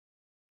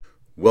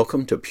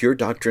Welcome to Pure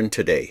Doctrine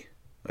Today,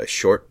 a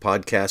short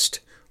podcast,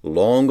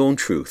 long on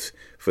truth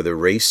for the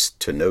race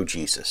to know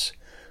Jesus.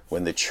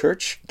 When the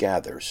Church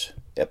Gathers,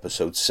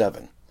 Episode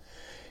 7.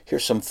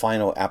 Here's some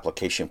final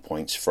application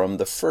points from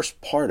the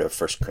first part of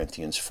 1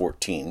 Corinthians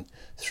 14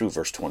 through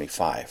verse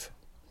 25.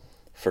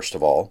 First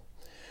of all,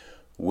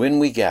 when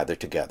we gather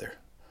together,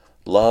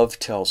 love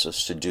tells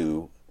us to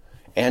do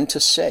and to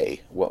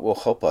say what will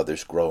help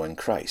others grow in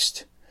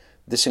Christ.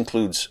 This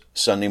includes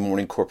Sunday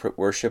morning corporate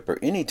worship or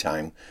any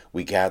time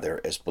we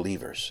gather as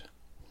believers.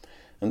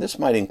 And this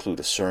might include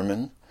a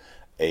sermon,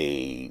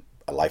 a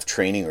life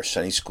training or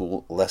Sunday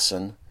school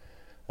lesson,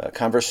 a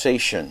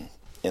conversation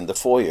in the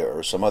foyer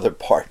or some other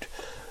part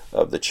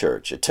of the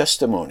church, a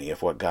testimony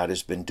of what God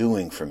has been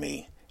doing for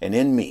me and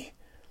in me,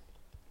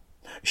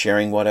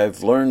 sharing what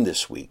I've learned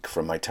this week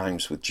from my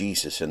times with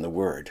Jesus and the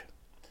Word.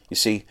 You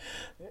see,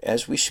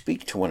 as we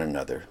speak to one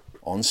another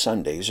on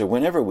Sundays or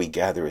whenever we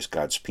gather as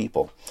God's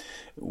people,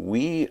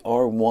 we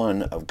are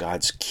one of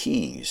God's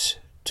keys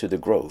to the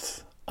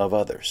growth of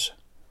others.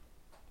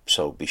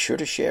 So be sure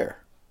to share.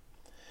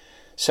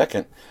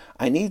 Second,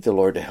 I need the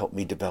Lord to help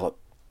me develop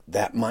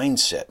that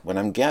mindset when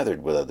I'm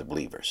gathered with other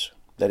believers.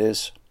 That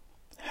is,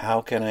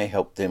 how can I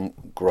help them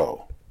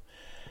grow?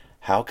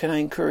 How can I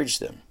encourage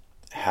them?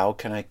 How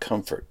can I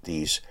comfort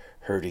these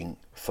hurting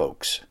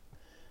folks?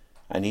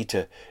 I need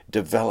to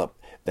develop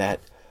that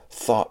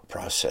thought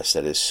process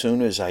that as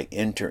soon as I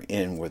enter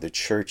in where the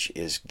church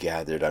is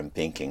gathered, I'm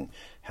thinking,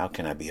 how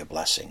can I be a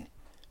blessing?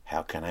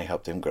 How can I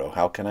help them grow?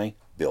 How can I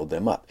build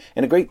them up?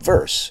 And a great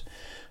verse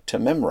to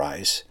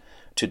memorize,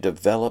 to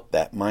develop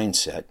that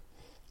mindset,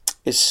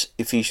 is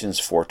Ephesians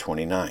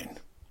 4:29.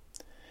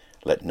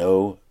 Let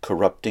no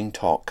corrupting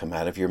talk come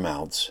out of your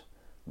mouths,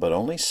 but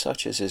only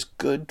such as is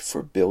good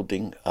for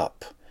building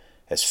up,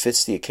 as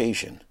fits the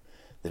occasion,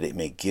 that it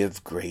may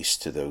give grace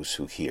to those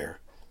who hear.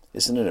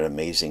 Isn't it an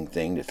amazing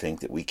thing to think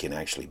that we can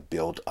actually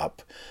build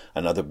up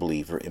another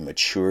believer in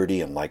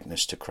maturity and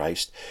likeness to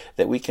Christ,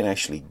 that we can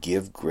actually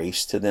give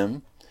grace to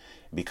them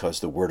because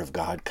the Word of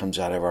God comes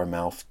out of our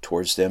mouth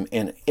towards them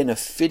in a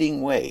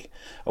fitting way,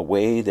 a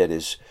way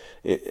that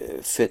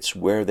fits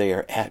where they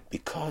are at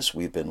because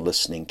we've been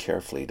listening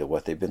carefully to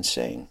what they've been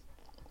saying.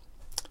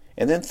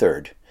 And then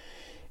third,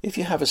 if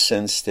you have a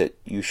sense that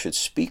you should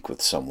speak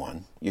with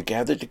someone, you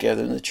gather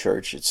together in the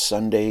church, it's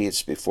Sunday,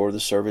 it's before the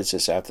service,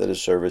 it's after the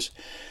service,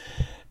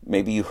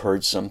 maybe you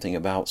heard something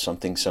about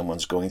something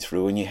someone's going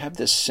through, and you have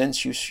this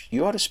sense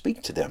you ought to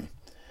speak to them.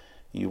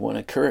 You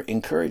want to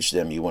encourage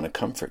them, you want to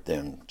comfort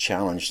them,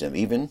 challenge them,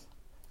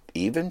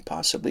 even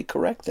possibly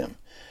correct them.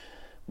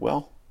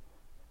 Well,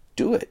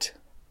 do it.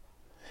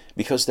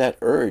 Because that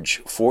urge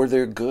for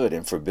their good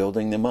and for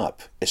building them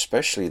up,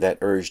 especially that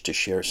urge to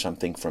share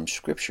something from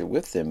Scripture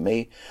with them,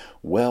 may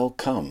well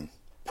come,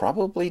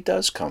 probably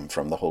does come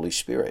from the Holy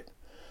Spirit.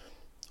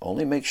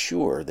 Only make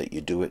sure that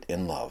you do it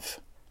in love.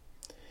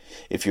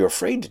 If you're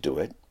afraid to do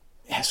it,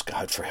 ask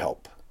God for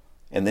help,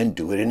 and then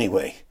do it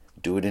anyway.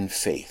 Do it in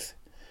faith.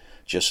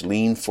 Just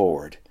lean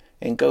forward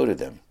and go to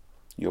them.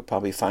 You'll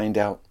probably find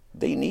out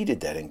they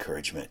needed that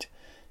encouragement,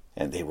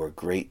 and they were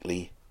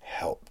greatly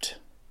helped.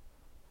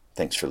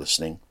 Thanks for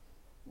listening.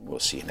 We'll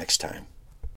see you next time.